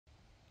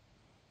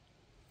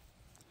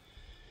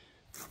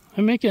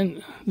I'm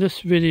making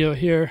this video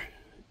here.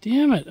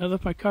 Damn it, I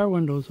left my car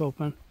windows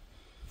open.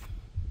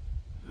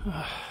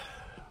 I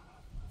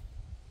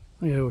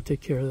gotta go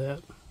take care of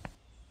that.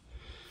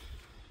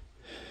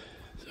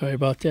 Sorry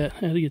about that,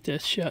 I had to get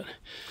that shot.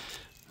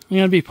 I'm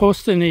gonna be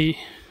posting a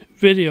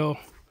video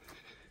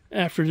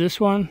after this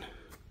one.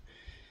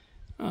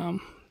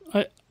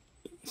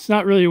 It's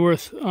not really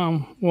worth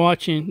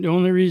watching. The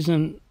only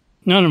reason,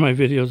 none of my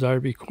videos are,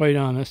 to be quite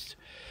honest,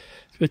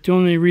 but the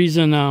only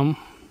reason I'm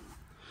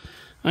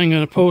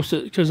going to post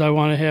it because I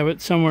want to have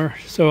it somewhere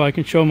so I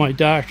can show my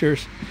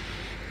doctors,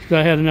 because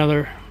I had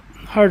another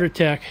heart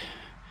attack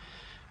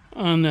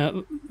on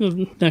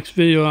the next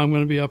video I'm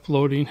going to be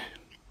uploading.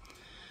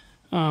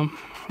 I'm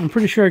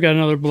pretty sure I got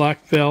another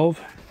blocked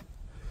valve,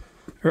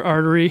 or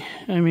artery,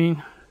 I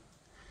mean.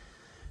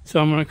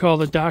 So I'm going to call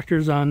the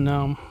doctors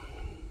on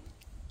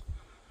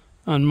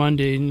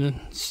Monday and then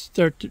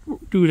start to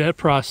do that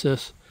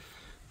process.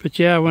 But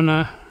yeah, when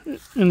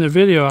in the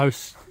video I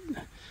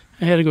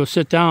had to go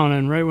sit down,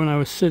 and right when I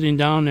was sitting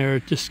down there,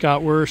 it just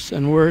got worse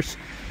and worse.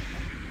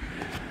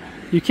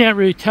 You can't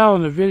really tell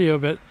in the video,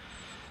 but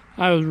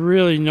I was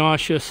really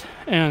nauseous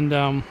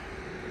and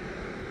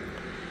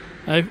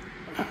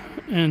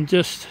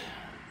just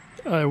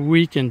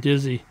weak and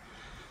dizzy.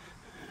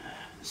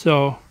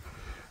 So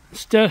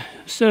instead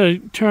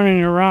of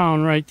turning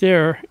around right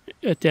there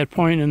at that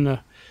point in the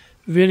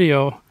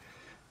video,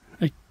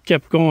 I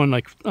kept going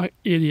like an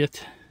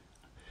idiot.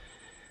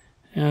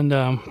 And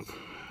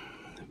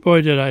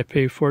boy, did I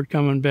pay for it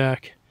coming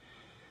back.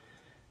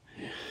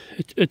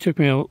 It took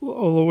me a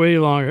way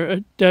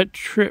longer. That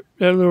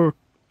little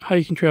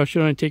hiking trail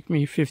should only take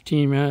me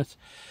 15 minutes.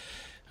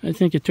 I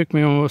think it took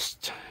me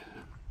almost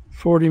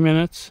 40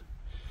 minutes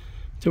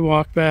to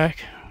walk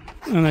back.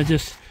 And I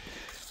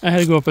had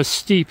to go up a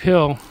steep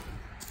hill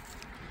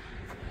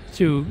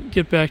to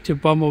get back to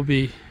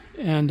Bumblebee.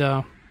 And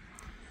I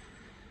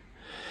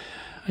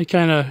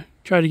kind of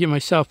tried to get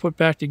myself put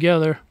back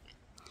together.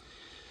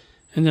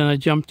 And then I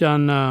jumped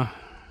on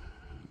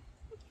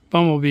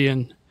Bumblebee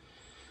and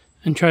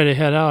tried to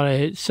head out.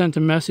 I sent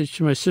a message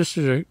to my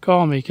sister to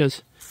call me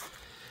because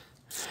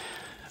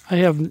I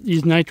have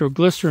these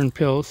nitroglycerin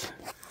pills.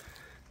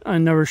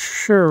 I'm never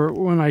sure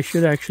when I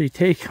should actually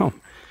take them.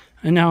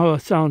 I know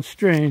it sounds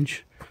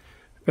strange,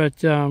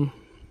 but you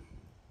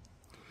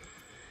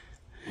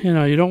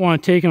know, you don't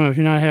want to take them if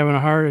you're not having a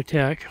heart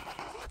attack.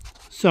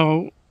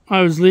 So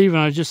I was leaving.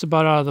 I was just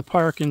about out of the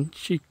park, and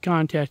she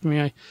contacted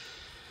me.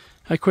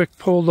 I quick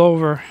pulled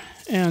over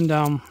and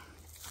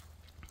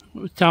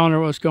was telling her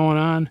what's going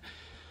on.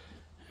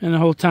 And the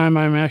whole time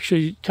I'm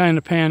actually kind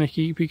of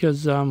panicky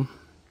because I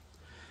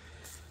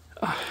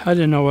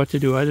didn't know what to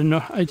do. I didn't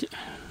know.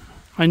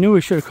 I knew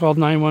we should have called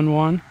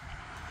 911,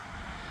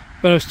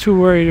 but I was too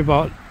worried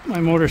about my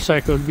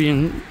motorcycle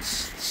being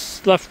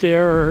left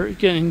there or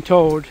getting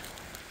towed.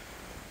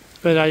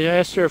 But I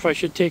asked her if I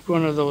should take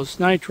one of those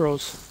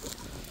nitros,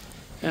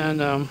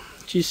 and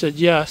she said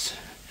yes.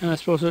 And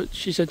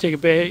she said take a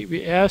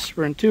baby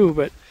aspirin too,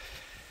 but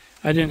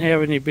I didn't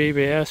have any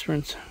baby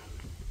aspirins.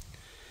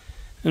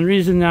 And the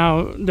reason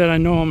now that I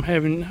know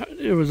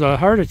it was a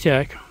heart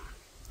attack,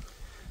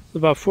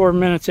 about 4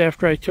 minutes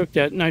after I took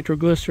that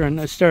nitroglycerin,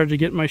 I started to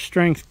get my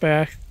strength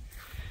back,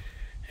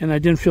 and I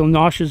didn't feel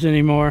nauseous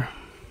anymore.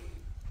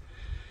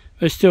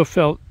 I still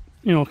felt,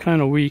 you know,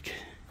 kind of weak.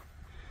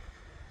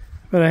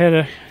 But I had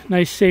a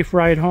nice, safe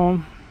ride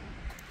home.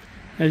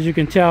 As you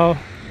can tell,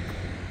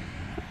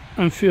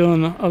 I'm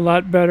feeling a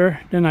lot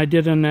better than I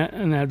did in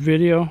that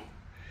video.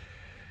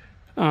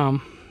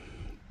 But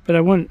I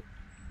don't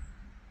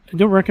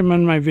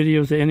recommend my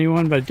videos to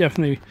anyone, but I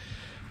definitely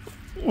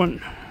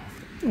wouldn't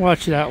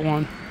watch that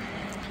one.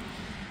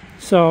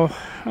 So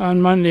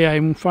on Monday,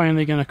 I'm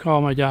finally going to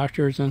call my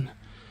doctors and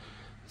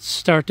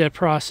start that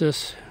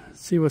process,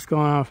 see what's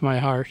going on with my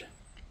heart.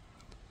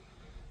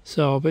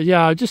 So, but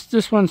yeah,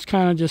 this one's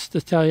kind of just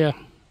to tell you,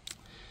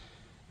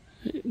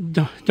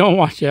 don't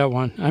watch that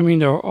one. I mean,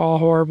 they're all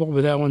horrible,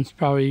 but that one's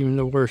probably even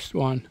the worst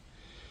one.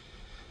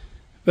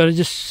 But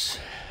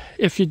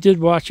if you did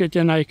watch it,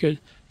 then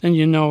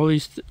you know at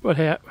least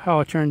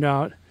how it turned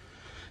out.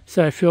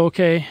 So I feel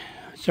okay.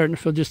 Starting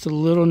to feel just a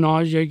little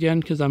nausea again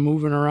because I'm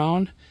moving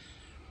around.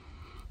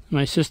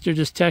 My sister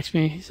just texted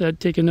me, said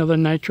take another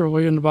nitro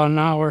in about an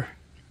hour.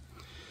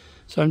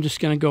 So I'm just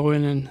going to go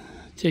in and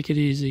take it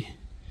easy.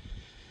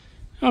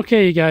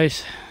 Okay, you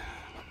guys.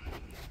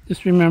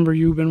 Just remember,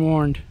 you've been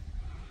warned.